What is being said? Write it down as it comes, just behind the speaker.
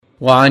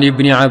وعن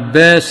ابن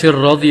عباس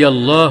رضي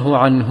الله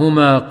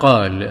عنهما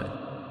قال: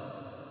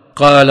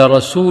 قال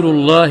رسول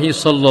الله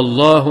صلى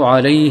الله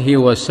عليه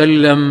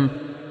وسلم: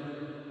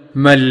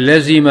 من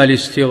لزم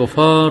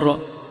الاستغفار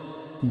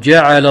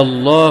جعل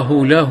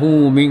الله له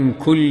من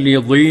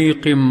كل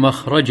ضيق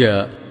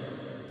مخرجا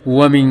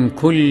ومن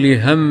كل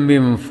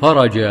هم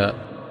فرجا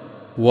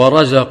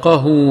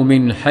ورزقه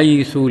من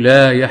حيث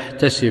لا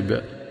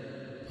يحتسب.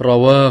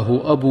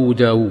 رواه أبو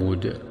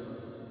داود.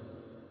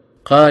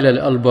 قال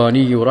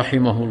الألباني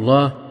رحمه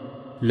الله: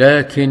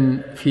 لكن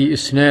في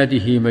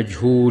إسناده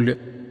مجهول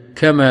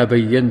كما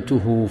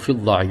بينته في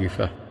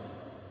الضعيفة.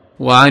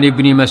 وعن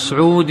ابن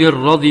مسعود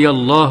رضي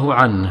الله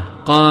عنه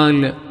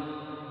قال: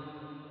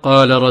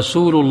 قال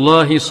رسول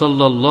الله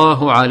صلى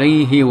الله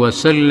عليه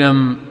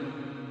وسلم: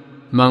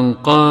 من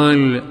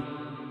قال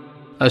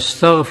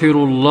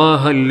أستغفر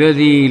الله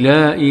الذي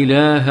لا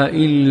إله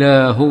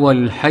إلا هو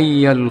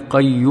الحي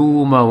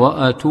القيوم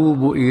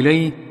وأتوب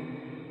إليه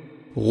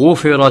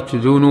غفرت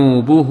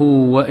ذنوبه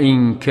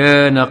وإن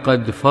كان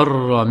قد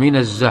فر من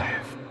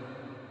الزحف.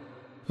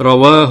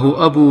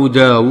 رواه أبو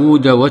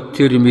داود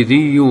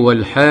والترمذي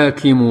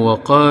والحاكم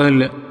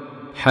وقال: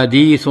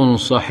 حديث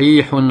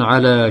صحيح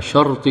على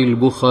شرط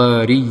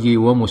البخاري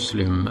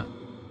ومسلم.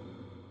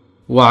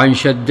 وعن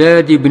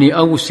شداد بن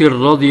أوس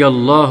رضي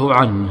الله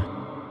عنه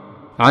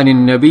عن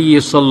النبي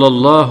صلى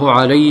الله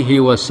عليه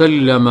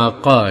وسلم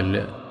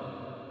قال: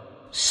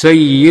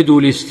 سيد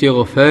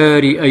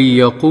الاستغفار أن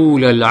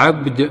يقول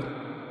العبد: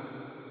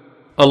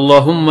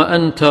 اللهم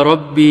أنت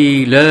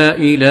ربي لا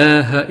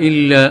إله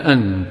إلا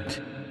أنت،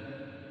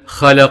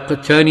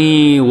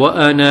 خلقتني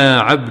وأنا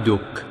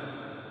عبدك،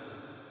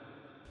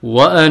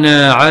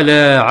 وأنا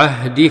على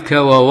عهدك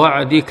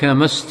ووعدك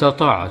ما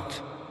استطعت،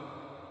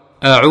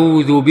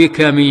 أعوذ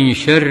بك من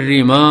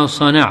شر ما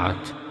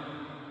صنعت،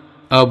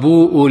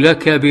 أبوء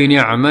لك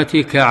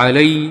بنعمتك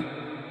علي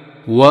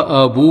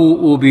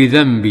وأبوء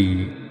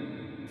بذنبي،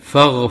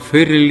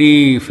 فاغفر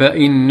لي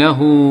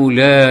فإنه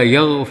لا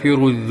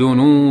يغفر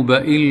الذنوب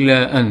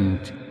إلا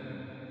أنت.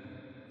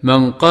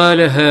 من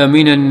قالها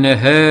من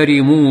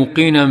النهار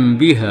موقنا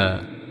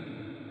بها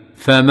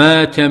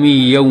فمات من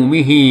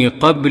يومه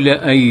قبل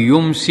أن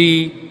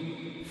يمسي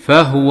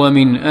فهو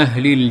من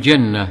أهل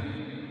الجنة.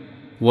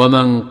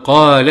 ومن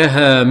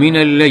قالها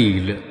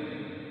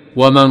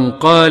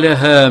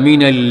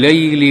من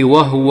الليل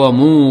وهو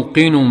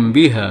موقن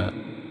بها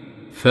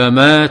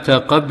فمات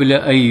قبل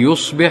أن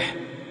يصبح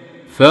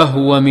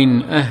فهو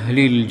من أهل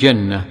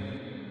الجنة.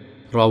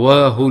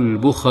 رواه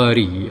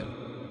البخاري.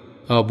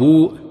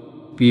 أبوء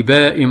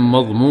بباء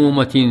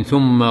مضمومة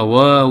ثم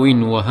واو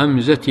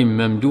وهمزة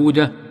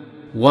ممدودة،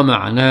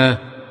 ومعناه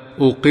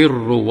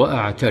أقر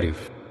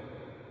وأعترف.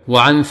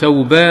 وعن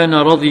ثوبان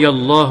رضي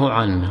الله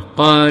عنه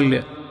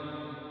قال: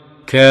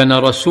 كان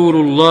رسول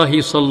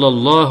الله صلى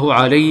الله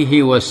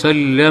عليه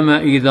وسلم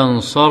إذا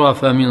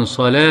انصرف من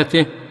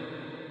صلاته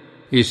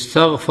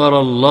استغفر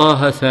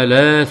الله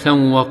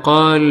 3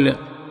 وقال: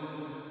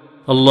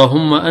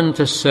 اللهم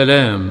أنت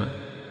السلام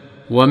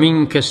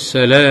ومنك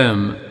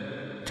السلام،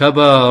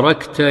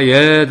 تباركت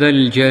يا ذا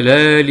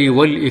الجلال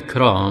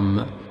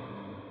والإكرام.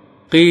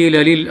 قيل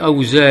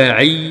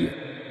للأوزاعي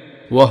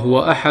وهو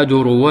أحد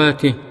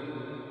رواته: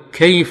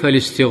 كيف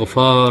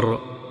الاستغفار؟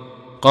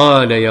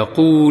 قال: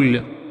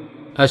 يقول: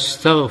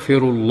 أستغفر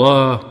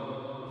الله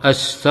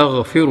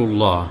أستغفر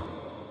الله.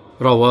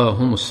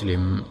 رواه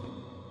مسلم.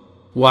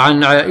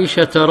 وعن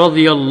عائشة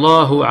رضي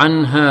الله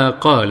عنها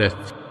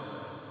قالت: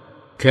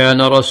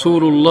 كان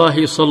رسول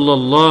الله صلى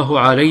الله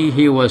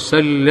عليه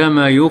وسلم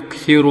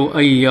يكثر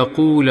أن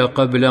يقول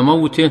قبل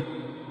موته: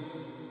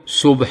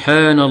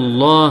 سبحان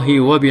الله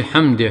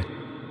وبحمده،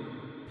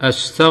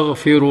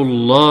 أستغفر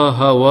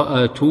الله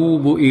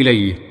وأتوب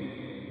إليه.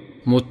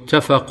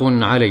 متفق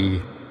عليه.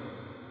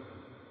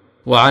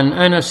 وعن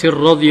أنس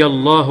رضي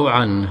الله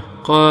عنه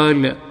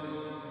قال: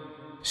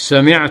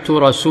 سمعت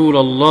رسول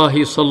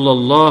الله صلى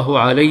الله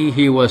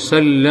عليه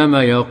وسلم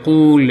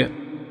يقول: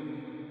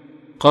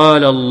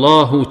 قال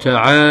الله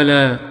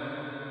تعالى: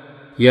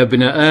 يا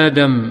ابن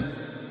آدم،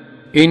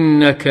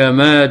 إنك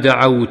ما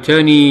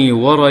دعوتني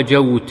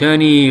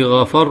ورجوتني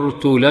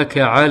غفرت لك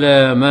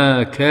على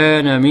ما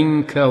كان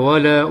منك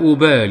ولا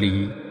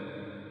أبالي.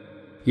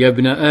 يا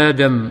ابن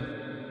آدم،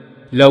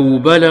 لو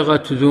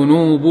بلغت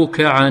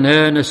ذنوبك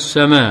عنان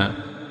السماء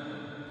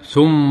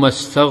ثم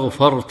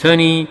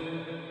استغفرتني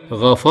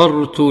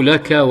غفرت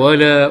لك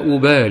ولا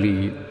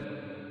أبالي.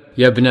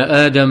 يا ابن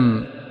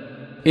آدم،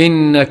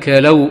 إنك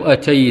لو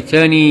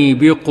أتيتني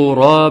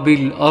بقراب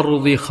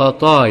الأرض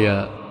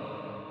خطايا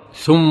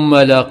ثم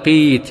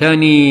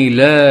لقيتني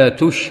لا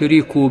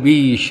تشرك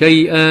بي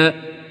شيئا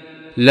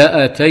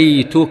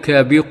لأتيتك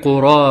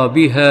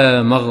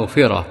بقرابها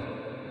مغفرة.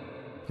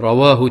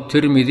 رواه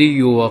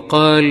الترمذي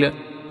وقال: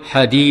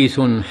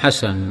 حديث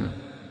حسن.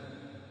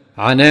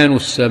 عنان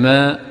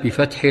السماء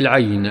بفتح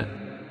العين،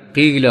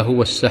 قيل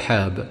هو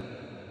السحاب،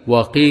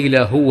 وقيل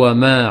هو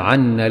ما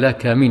عن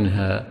لك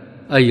منها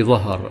أي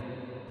ظهر.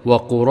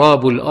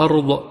 وقراب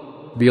الأرض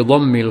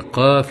بضم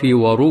القاف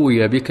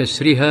وروي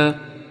بكسرها،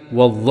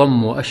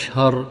 والضم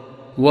أشهر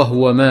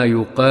وهو ما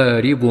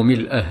يقارب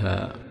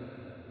ملئها.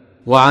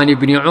 وعن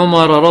ابن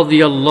عمر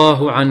رضي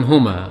الله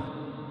عنهما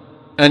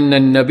أن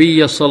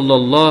النبي صلى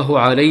الله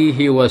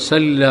عليه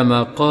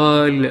وسلم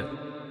قال: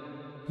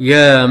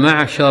 يا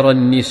معشر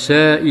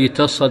النساء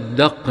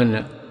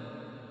تصدقن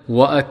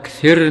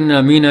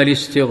وأكثرن من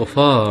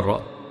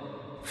الاستغفار،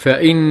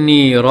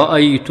 فإني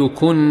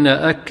رأيتكن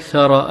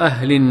أكثر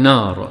أهل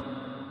النار.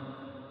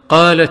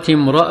 قالت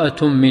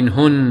امرأة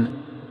منهن: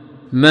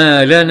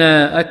 ما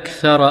لنا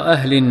أكثر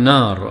أهل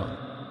النار؟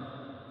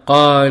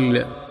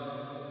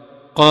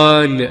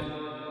 قال: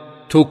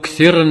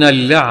 تكثرن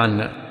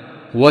اللعن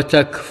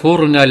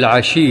وتكفرن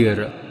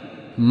العشير،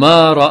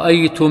 ما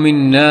رأيت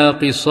من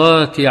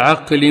ناقصات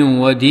عقل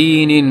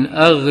ودين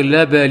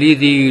أغلب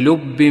لذي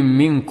لب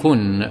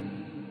منكن.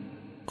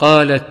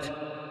 قالت: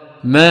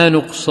 ما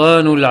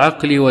نقصان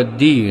العقل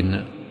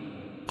والدين؟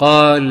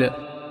 قال: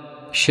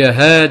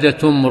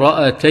 شهادة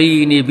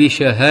امرأتين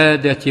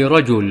بشهادة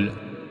رجل،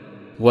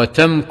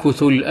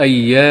 وتمكث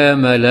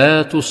الأيام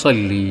لا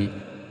تصلي.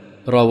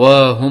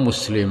 رواه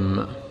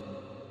مسلم.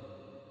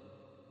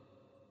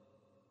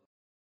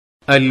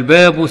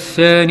 الباب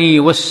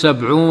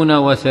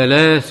 72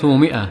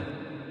 و300.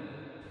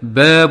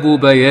 باب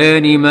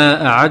بيان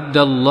ما أعد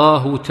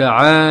الله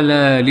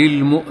تعالى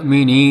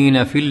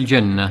للمؤمنين في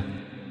الجنة.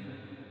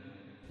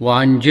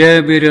 وعن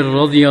جابر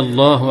رضي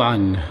الله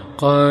عنه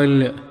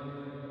قال: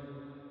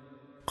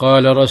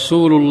 قال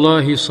رسول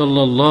الله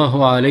صلى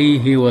الله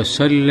عليه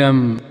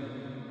وسلم: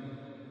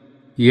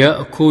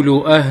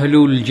 يأكل أهل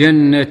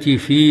الجنة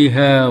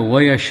فيها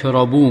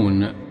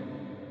ويشربون،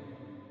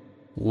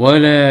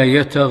 ولا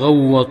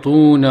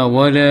يتغوطون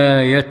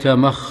ولا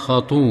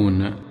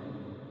يتمخطون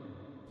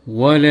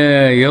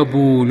ولا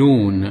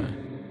يبولون،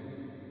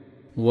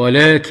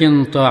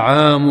 ولكن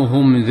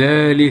طعامهم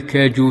ذلك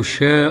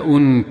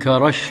جشاء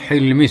كرشح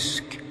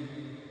المسك،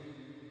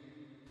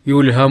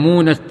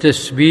 يلهمون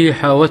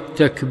التسبيح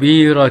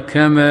والتكبير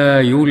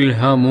كما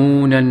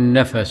يلهمون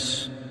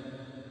النفس.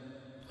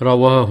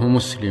 رواه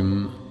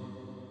مسلم.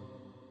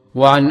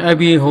 وعن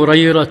أبي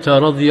هريرة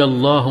رضي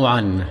الله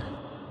عنه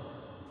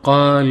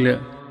قال: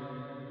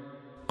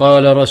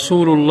 قال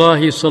رسول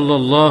الله صلى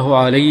الله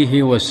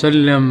عليه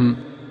وسلم: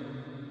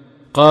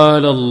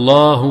 قال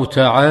الله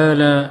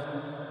تعالى: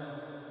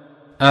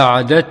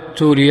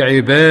 أعددت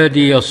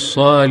لعبادي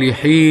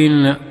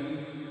الصالحين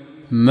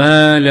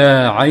ما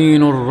لا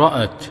عين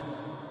رأت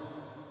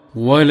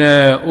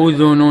ولا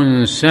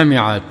أذن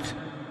سمعت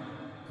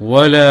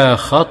ولا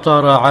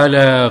خطر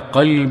على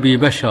قلب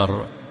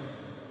بشر.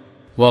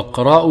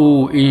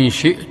 واقرأوا إن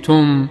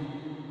شئتم: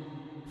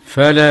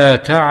 فلا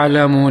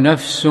تعلم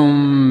نفس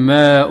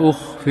ما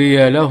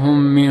أخفي لهم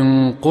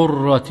من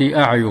قرة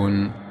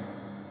أعين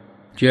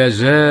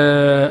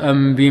جزاء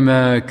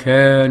بما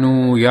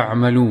كانوا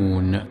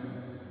يعملون.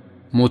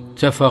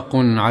 متفق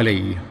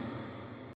عليه.